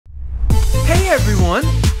everyone!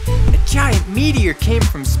 A giant meteor came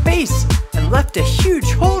from space and left a huge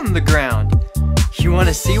hole in the ground. You want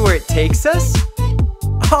to see where it takes us?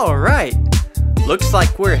 Alright, looks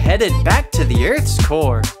like we're headed back to the Earth's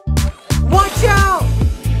core. Watch out!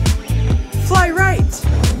 Fly right!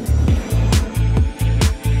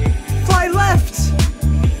 Fly left!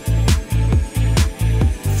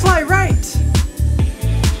 Fly right!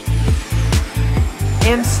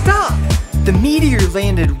 And stop! The meteor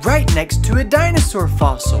landed right next to a dinosaur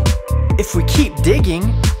fossil. If we keep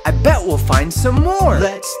digging, I bet we'll find some more.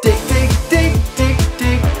 Let's dig, dig, dig, dig,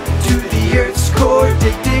 dig to the Earth's core.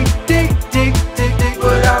 Dig, dig, dig, dig, dig, dig.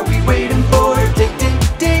 What are we waiting for? Dig, dig,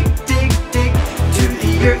 dig, dig, dig to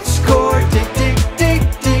the Earth's core. Dig, dig, dig,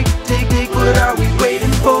 dig, dig, dig. What are we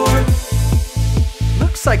waiting for?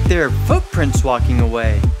 Looks like there are footprints walking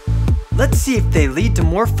away. Let's see if they lead to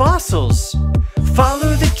more fossils.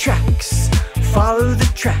 Follow the tracks, follow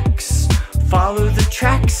the tracks, follow the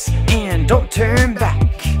tracks, and don't turn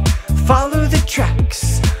back. Follow the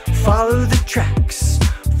tracks, follow the tracks,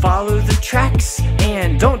 follow the tracks,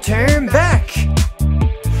 and don't turn back.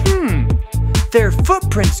 There are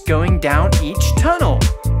footprints going down each tunnel.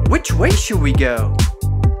 Which way should we go?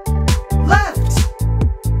 Left!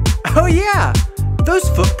 Oh yeah, those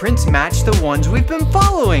footprints match the ones we've been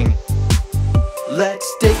following. Let's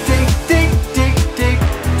dig, dig, dig, dig, dig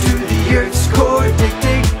to the Earth's core. Dig,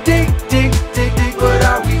 dig, dig, dig, dig, dig. What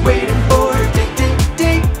are we waiting for? Dig, dig,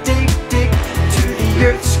 dig, dig, dig to the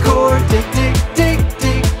Earth's core. Dig, dig, dig,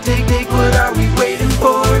 dig, dig, dig. What are we waiting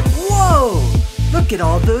for? Whoa! Look at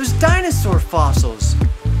all those dinosaur fossils.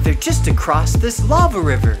 They're just across this lava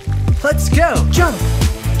river. Let's go! Jump,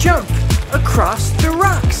 jump across the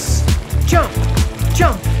rocks. Jump,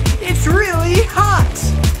 jump. It's really hot.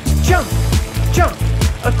 Jump, jump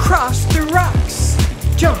across the rocks.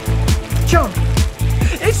 Jump, jump.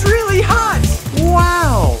 It's really hot.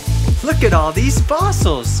 Wow! Look at all these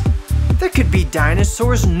fossils. There could be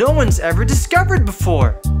dinosaurs no one's ever discovered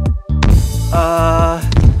before.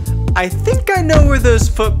 I think I know where those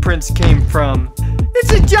footprints came from.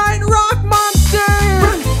 It's a giant rock monster!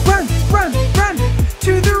 Run, run, run, run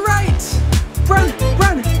to the right. Run,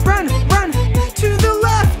 run, run, run to the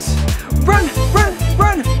left. Run, run,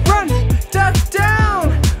 run, run. Duck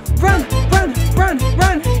down. Run, run, run,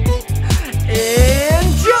 run.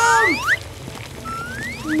 And jump!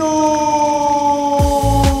 No!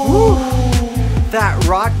 Woo. That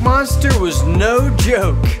rock monster was no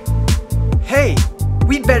joke. Hey,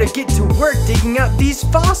 we'd better get to work digging up these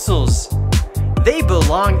fossils. They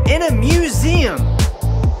belong in a museum.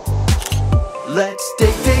 Let's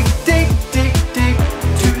dig, dig, dig, dig, dig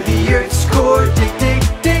to the Earth's core. Dig, dig,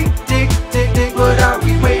 dig, dig, dig, dig. What are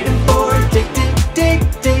we waiting for? Dig, dig, dig,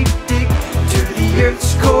 dig, dig to the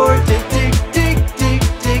Earth's core. Dig, dig, dig, dig,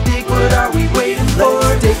 dig, dig. What are we waiting for?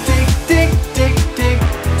 Dig, dig, dig, dig, dig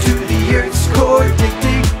to the Earth's core. Dig,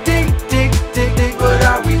 dig, dig, dig, dig, dig. What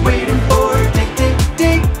are we waiting for? Dig, dig,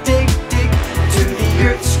 dig, dig, dig to the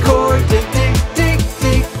Earth's core. Dig, dig, dig,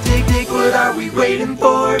 dig, dig, dig. What are we waiting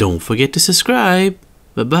for? Don't forget to subscribe.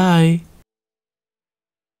 Bye-bye.